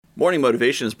Morning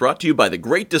Motivation is brought to you by The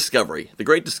Great Discovery. The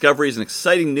Great Discovery is an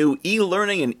exciting new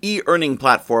e-learning and e-earning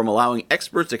platform allowing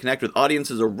experts to connect with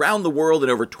audiences around the world in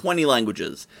over 20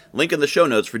 languages. Link in the show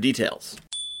notes for details.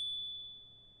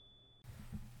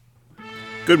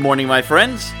 Good morning, my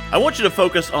friends. I want you to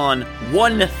focus on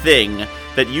one thing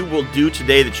that you will do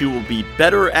today, that you will be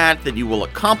better at, that you will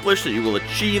accomplish, that you will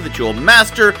achieve, that you will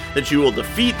master, that you will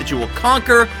defeat, that you will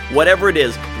conquer, whatever it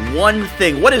is. One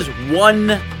thing. What is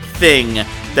one thing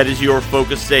that is your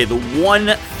focus today? The one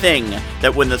thing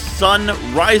that when the sun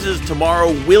rises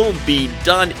tomorrow will be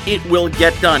done. It will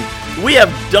get done. We have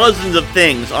dozens of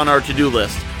things on our to-do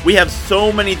list. We have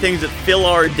so many things that fill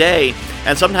our day,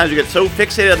 and sometimes we get so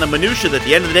fixated on the minutia that at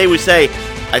the end of the day we say,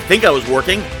 I think I was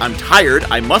working, I'm tired,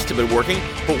 I must have been working,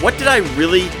 but what did I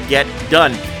really get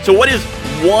done? So what is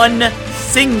one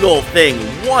single thing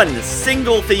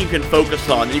you can focus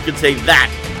on that you can say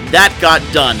that got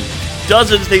done?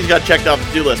 Dozens of things got checked off the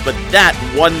to-do list, but that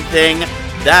one thing,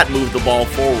 that moved the ball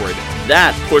forward,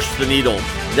 that pushed the needle,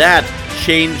 that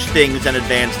changed things and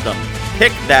advanced them.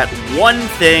 Pick that one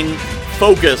thing,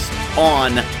 focus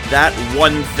on that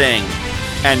one thing,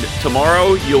 and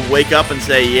tomorrow you'll wake up and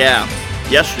say, yeah,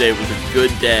 yesterday was a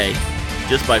good day,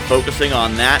 just by focusing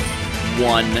on that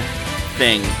one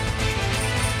thing.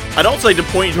 I'd also like to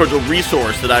point you towards a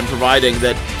resource that I'm providing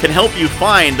that can help you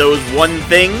find those one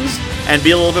things and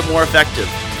be a little bit more effective.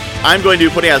 I'm going to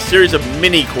be putting out a series of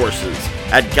mini courses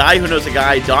at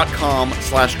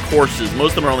guywhoknowsaguy.com/courses.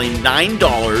 Most of them are only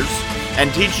 $9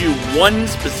 and teach you one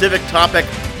specific topic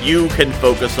you can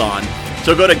focus on.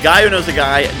 So go to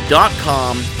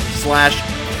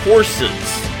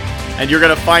guywhoknowsaguy.com/courses. And you're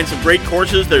going to find some great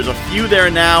courses. There's a few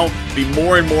there now. Be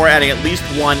more and more, adding at least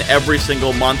one every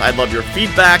single month. I'd love your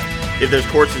feedback. If there's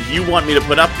courses you want me to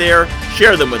put up there,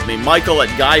 share them with me. Michael at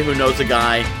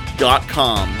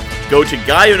guywhoknowsaguy.com. Go to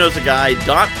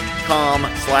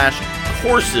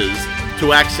guywhoknowsaguy.com/courses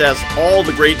to access all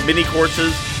the great mini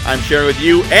courses I'm sharing with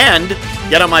you, and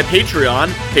get on my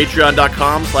Patreon,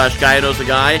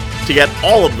 patreon.com/guywhoknowsaguy, to get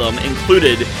all of them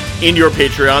included in your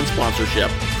Patreon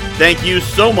sponsorship. Thank you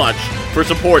so much for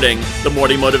supporting the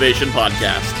Morning Motivation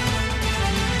Podcast.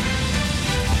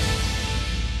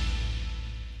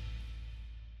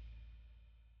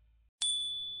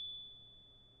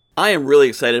 I am really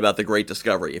excited about The Great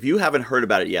Discovery. If you haven't heard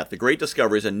about it yet, The Great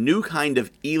Discovery is a new kind of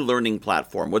e-learning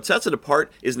platform. What sets it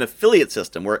apart is an affiliate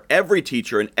system where every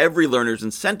teacher and every learner is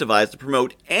incentivized to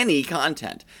promote any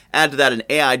content. Add to that an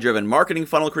AI-driven marketing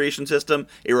funnel creation system,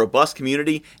 a robust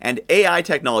community, and AI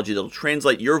technology that will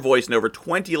translate your voice in over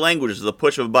 20 languages with the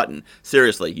push of a button.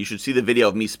 Seriously, you should see the video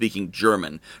of me speaking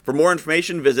German. For more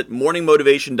information, visit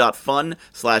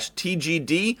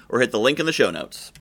morningmotivation.fun/TGD or hit the link in the show notes.